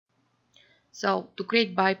So to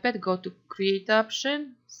create biped, go to create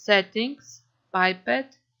option, settings,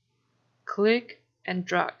 biped, click and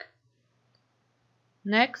drag.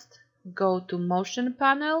 Next, go to motion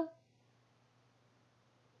panel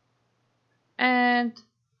and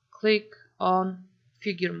click on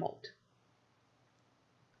figure mode.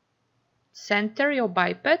 Center your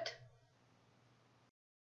biped.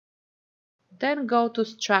 Then go to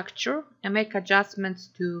structure and make adjustments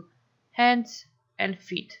to hands and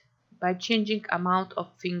feet by changing amount of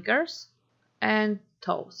fingers and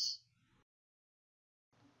toes.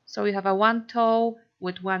 So we have a one toe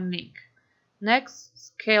with one link. Next,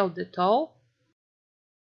 scale the toe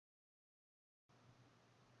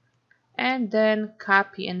and then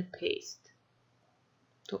copy and paste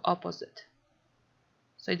to opposite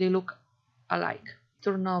so they look alike.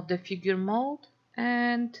 Turn off the figure mode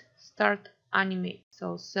and start animate.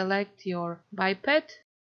 So select your biped,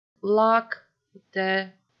 lock the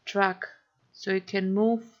track so you can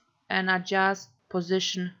move and adjust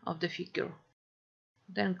position of the figure.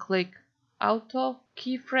 Then click auto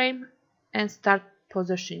keyframe and start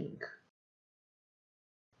positioning.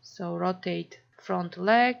 So rotate front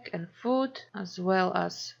leg and foot as well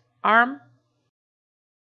as arm.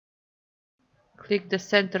 Click the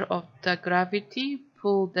center of the gravity,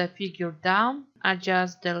 pull the figure down,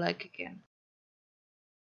 adjust the leg again.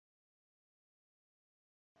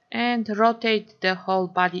 And rotate the whole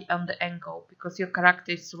body on the angle because your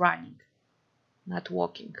character is running, not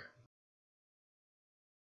walking.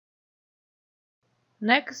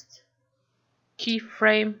 Next,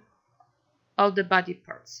 keyframe all the body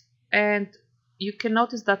parts. And you can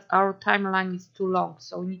notice that our timeline is too long,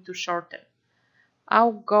 so we need to shorten.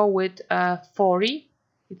 I'll go with 40.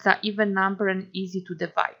 It's an even number and easy to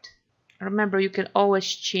divide. Remember, you can always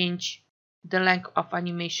change the length of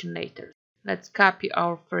animation later. Let's copy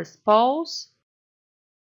our first pose.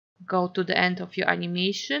 Go to the end of your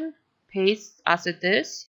animation, paste as it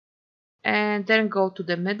is, and then go to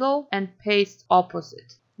the middle and paste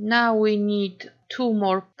opposite. Now we need two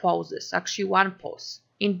more poses, actually one pose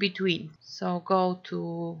in between. So go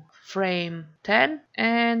to frame 10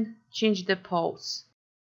 and change the pose.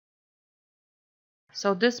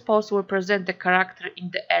 So this pose will present the character in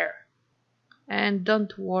the air. And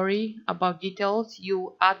don't worry about details,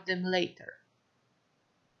 you add them later.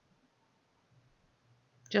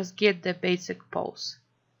 Just get the basic pose.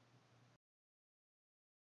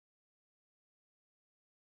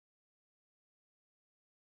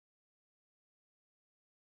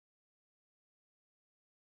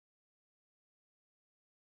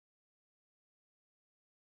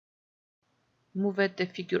 Move the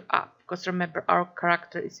figure up, because remember our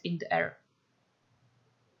character is in the air.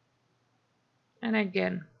 And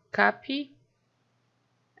again, copy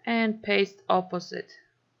and paste opposite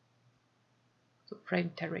to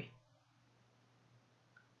frame 30.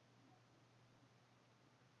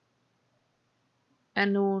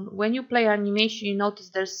 And when you play animation, you notice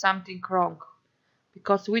there's something wrong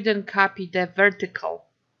because we didn't copy the vertical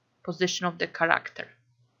position of the character.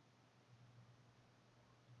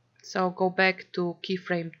 So go back to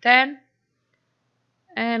keyframe 10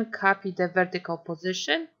 and copy the vertical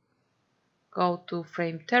position. Go to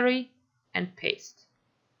frame 30 and paste.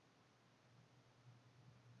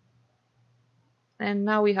 And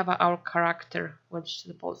now we have our character, which is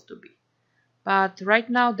supposed to be. But right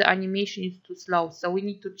now the animation is too slow, so we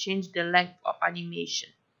need to change the length of animation.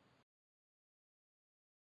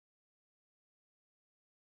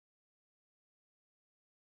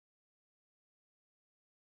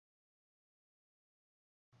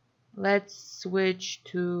 Let's switch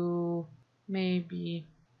to maybe,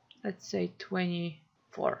 let's say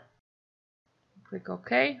 24. Click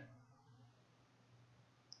OK.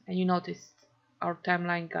 And you notice our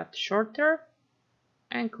timeline got shorter.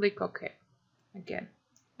 And click OK again.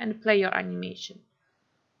 And play your animation.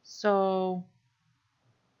 So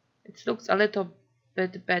it looks a little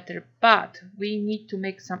bit better, but we need to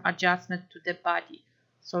make some adjustment to the body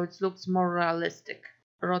so it looks more realistic.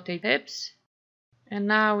 Rotate hips. And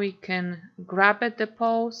now we can grab at the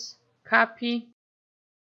pose, copy,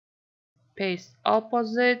 paste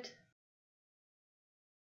opposite,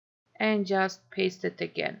 and just paste it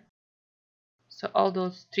again. So all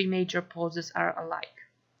those three major poses are alike.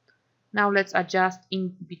 Now let's adjust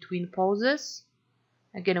in between poses.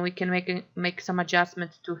 Again, we can make some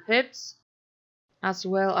adjustments to hips as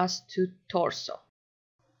well as to torso.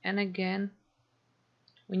 And again,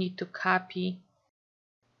 we need to copy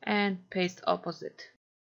and paste opposite.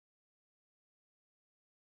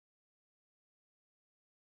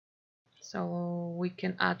 So we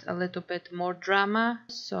can add a little bit more drama.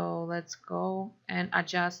 So let's go and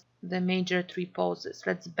adjust the major three poses.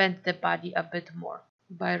 Let's bend the body a bit more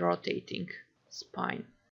by rotating spine.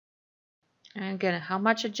 And again, how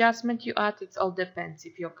much adjustment you add, it all depends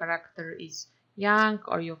if your character is young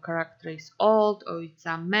or your character is old, or it's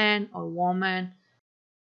a man or woman.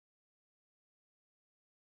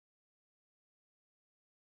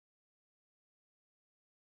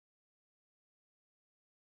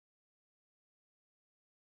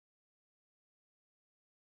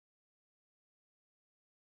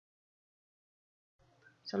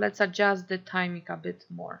 So let's adjust the timing a bit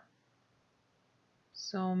more.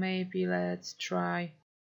 So maybe let's try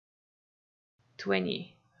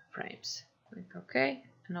 20 frames. Click OK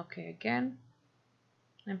and OK again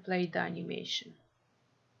and play the animation.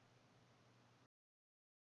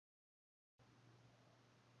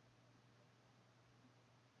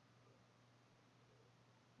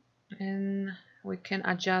 And we can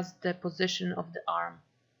adjust the position of the arm.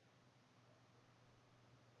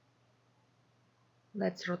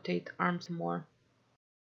 Let's rotate arms more.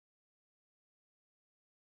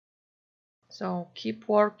 So keep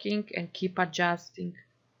working and keep adjusting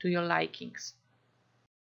to your likings.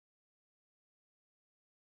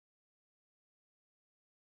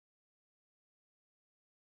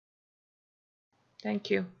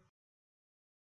 Thank you.